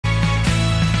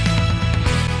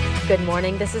Good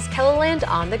morning, this is KELOLAND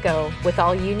On the Go, with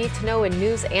all you need to know in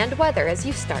news and weather as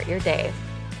you start your day.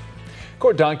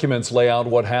 Court documents lay out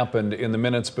what happened in the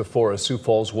minutes before a Sioux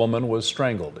Falls woman was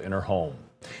strangled in her home.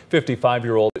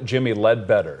 55-year-old Jimmy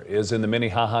Ledbetter is in the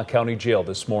Minnehaha County Jail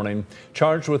this morning,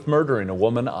 charged with murdering a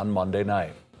woman on Monday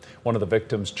night. One of the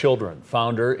victim's children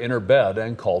found her in her bed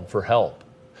and called for help.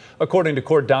 According to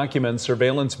court documents,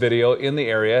 surveillance video in the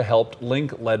area helped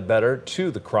link Ledbetter to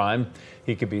the crime.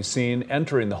 He could be seen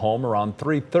entering the home around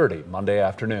 3:30 Monday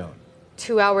afternoon.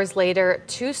 2 hours later,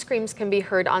 two screams can be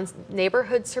heard on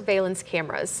neighborhood surveillance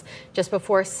cameras. Just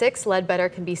before 6, Ledbetter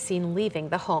can be seen leaving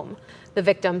the home. The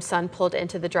victim's son pulled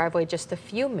into the driveway just a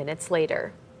few minutes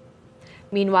later.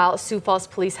 Meanwhile, Sioux Falls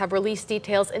police have released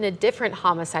details in a different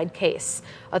homicide case.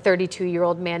 A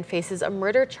 32-year-old man faces a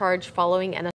murder charge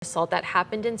following an assault that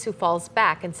happened in Sioux Falls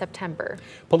back in September.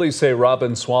 Police say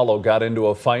Robin Swallow got into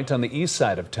a fight on the east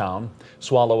side of town.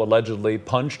 Swallow allegedly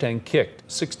punched and kicked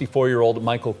 64-year-old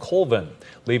Michael Colvin,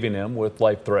 leaving him with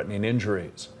life-threatening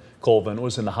injuries. Colvin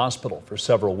was in the hospital for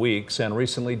several weeks and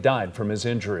recently died from his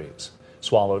injuries.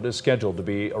 Swallow is scheduled to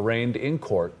be arraigned in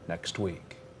court next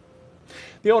week.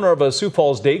 The owner of a Sioux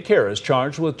Falls daycare is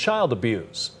charged with child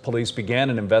abuse. Police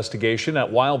began an investigation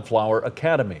at Wildflower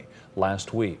Academy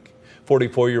last week.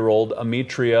 44-year-old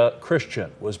Ametria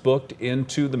Christian was booked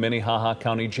into the Minnehaha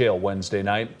County Jail Wednesday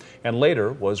night and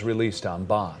later was released on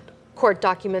bond. Court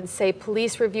documents say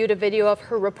police reviewed a video of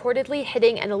her reportedly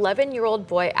hitting an 11-year-old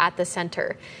boy at the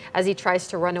center. As he tries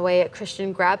to run away,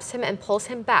 Christian grabs him and pulls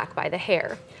him back by the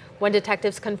hair. When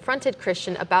detectives confronted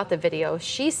Christian about the video,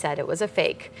 she said it was a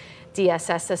fake.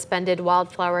 DSS suspended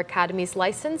Wildflower Academy's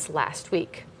license last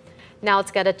week. Now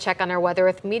let's get a check on our weather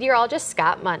with meteorologist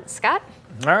Scott Munt. Scott?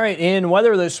 All right, in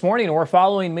weather this morning, we're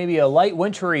following maybe a light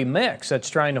wintry mix that's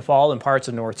trying to fall in parts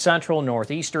of north central,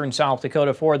 northeastern South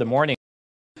Dakota for the morning.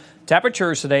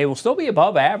 Temperatures today will still be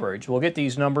above average. We'll get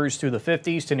these numbers to the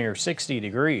 50s to near 60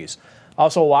 degrees.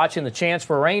 Also watching the chance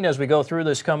for rain as we go through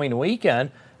this coming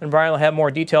weekend. And Brian will have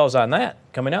more details on that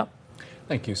coming up.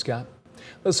 Thank you, Scott.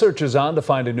 The search is on to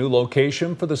find a new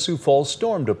location for the Sioux Falls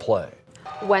Storm to play.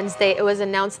 Wednesday, it was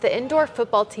announced the indoor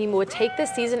football team would take the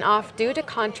season off due to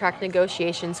contract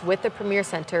negotiations with the Premier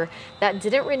Center that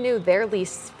didn't renew their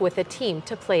lease with the team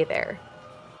to play there.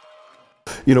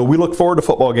 You know, we look forward to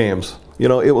football games. You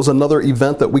know, it was another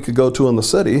event that we could go to in the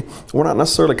city. We're not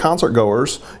necessarily concert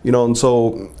goers, you know, and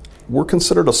so we're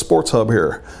considered a sports hub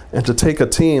here. And to take a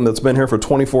team that's been here for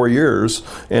 24 years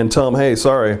and tell them, hey,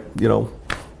 sorry, you know,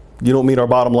 you don't meet our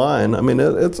bottom line. I mean,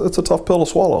 it's a tough pill to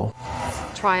swallow.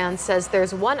 Tryon says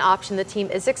there's one option the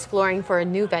team is exploring for a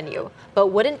new venue, but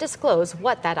wouldn't disclose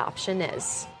what that option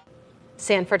is.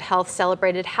 Sanford Health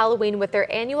celebrated Halloween with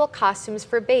their annual costumes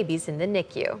for babies in the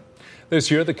NICU.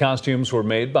 This year, the costumes were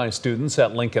made by students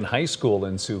at Lincoln High School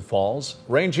in Sioux Falls.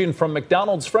 Ranging from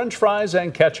McDonald's French fries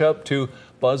and ketchup to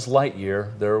Buzz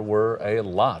Lightyear, there were a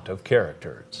lot of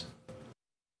characters.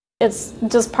 It's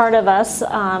just part of us,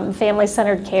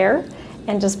 family-centered care,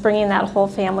 and just bringing that whole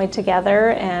family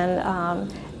together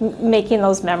and making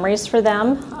those memories for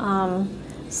them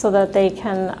so that they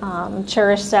can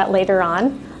cherish that later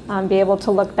on, be able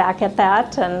to look back at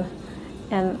that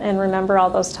and remember all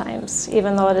those times,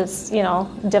 even though it is, you know,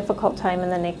 a difficult time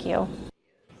in the NICU.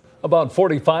 About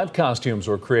 45 costumes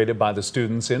were created by the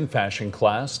students in fashion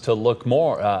class. To look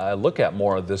at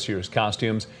more of this year's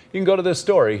costumes, you can go to this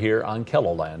story here on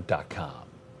KELOLAND.com.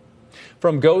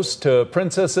 From ghosts to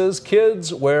princesses,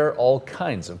 kids wear all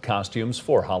kinds of costumes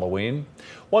for Halloween.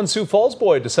 One Sioux Falls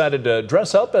boy decided to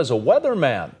dress up as a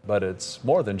weatherman, but it's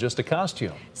more than just a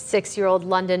costume. 6-year-old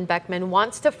London Beckman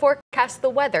wants to forecast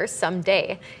the weather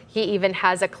someday. He even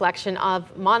has a collection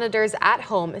of monitors at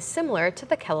home similar to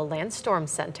the KELOLAND Storm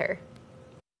Center.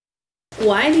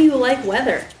 Why do you like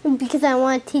weather? Because I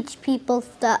want to teach people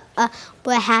stuff,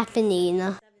 what's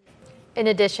happening. In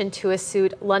addition to a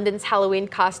suit, London's Halloween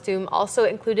costume also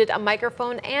included a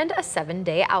microphone and a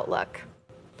 7-day outlook.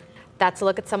 That's a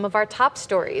look at some of our top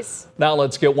stories. Now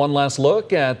let's get one last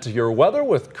look at your weather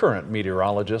with current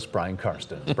meteorologist Brian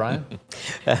Karsten. Brian?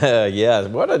 Yeah,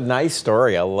 what a nice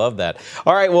story. I love that.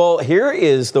 All right, well, here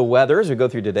is the weather as we go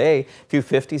through today. A few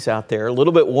 50s out there, a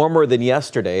little bit warmer than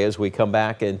yesterday as we come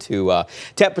back into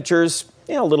temperatures.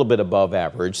 A little bit above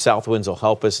average. South winds will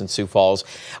help us in Sioux Falls.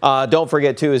 Don't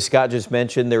forget, too, as Scott just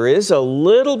mentioned, there is a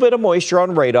little bit of moisture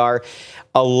on radar.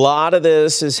 A lot of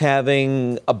this is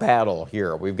having a battle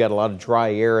here. We've got a lot of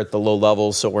dry air at the low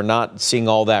levels, so we're not seeing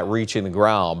all that reaching the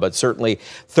ground. But certainly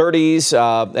 30s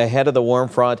ahead of the warm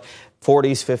front.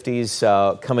 40s,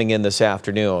 50s coming in this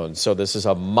afternoon. So this is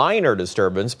a minor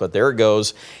disturbance, but there it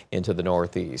goes into the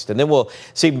northeast. And then we'll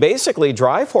see basically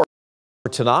dry forecast.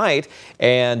 tonight,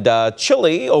 and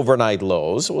chilly overnight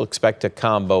lows. We'll expect a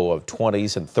combo of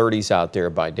 20s and 30s out there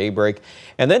by daybreak.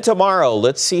 And then tomorrow,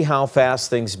 let's see how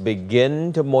fast things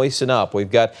begin to moisten up.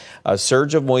 We've got a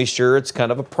surge of moisture. It's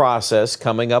kind of a process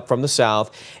coming up from the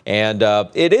south, and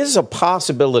it is a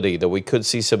possibility that we could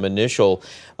see some initial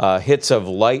hits of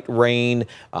light rain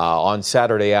on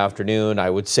Saturday afternoon.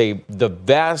 I would say the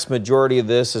vast majority of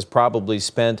this is probably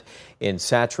spent in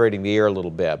saturating the air a little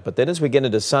bit. But then as we get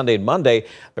into Sunday and Monday,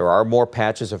 there are more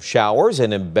patches of showers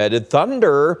and embedded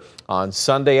thunder on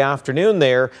Sunday afternoon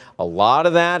there. A lot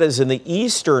of that is in the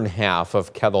eastern half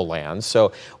of KELOLAND.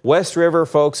 So West River,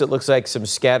 folks, it looks like some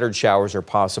scattered showers are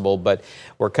possible, but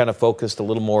we're kind of focused a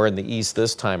little more in the east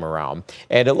this time around.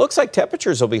 And it looks like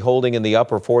temperatures will be holding in the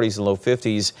upper 40s and low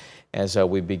 50s as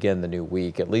we begin the new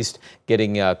week, at least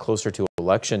getting closer to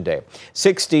Election Day.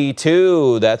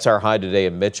 62, that's our high today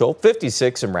in Mitchell.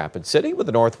 56 in Rapid City with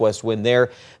a northwest wind there.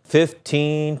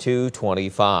 15 to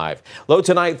 25. Low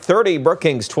tonight, 30.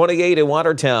 Brookings, 28 in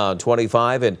Watertown,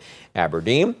 25 in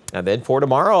Aberdeen. And then for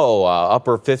tomorrow,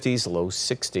 upper 50s, low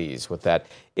 60s with that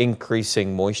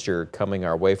increasing moisture coming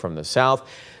our way from the south.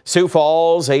 Sioux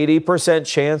Falls, 80%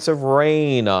 chance of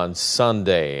rain on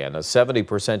Sunday and a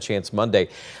 70% chance Monday.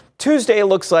 Tuesday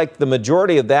looks like the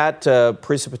majority of that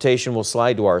precipitation will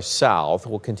slide to our south.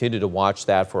 We'll continue to watch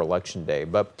that for Election Day.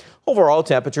 But overall,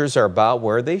 temperatures are about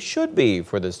where they should be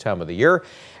for this time of the year.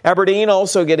 Aberdeen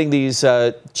also getting these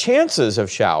chances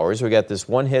of showers. We got this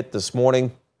one hit this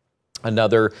morning.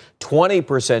 Another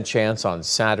 20% chance on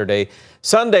Saturday.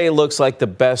 Sunday looks like the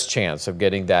best chance of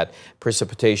getting that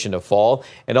precipitation to fall.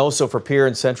 And also for Pierre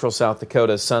in central South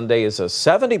Dakota, Sunday is a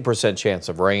 70% chance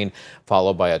of rain,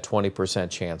 followed by a 20%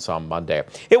 chance on Monday.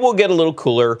 It will get a little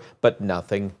cooler, but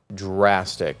nothing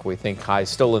drastic. We think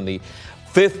highs still in the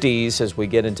 50s as we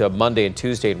get into Monday and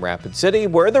Tuesday in Rapid City,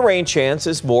 where the rain chance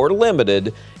is more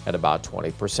limited at about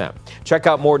 20%. Check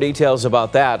out more details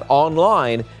about that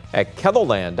online at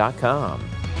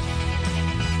KELOLAND.com.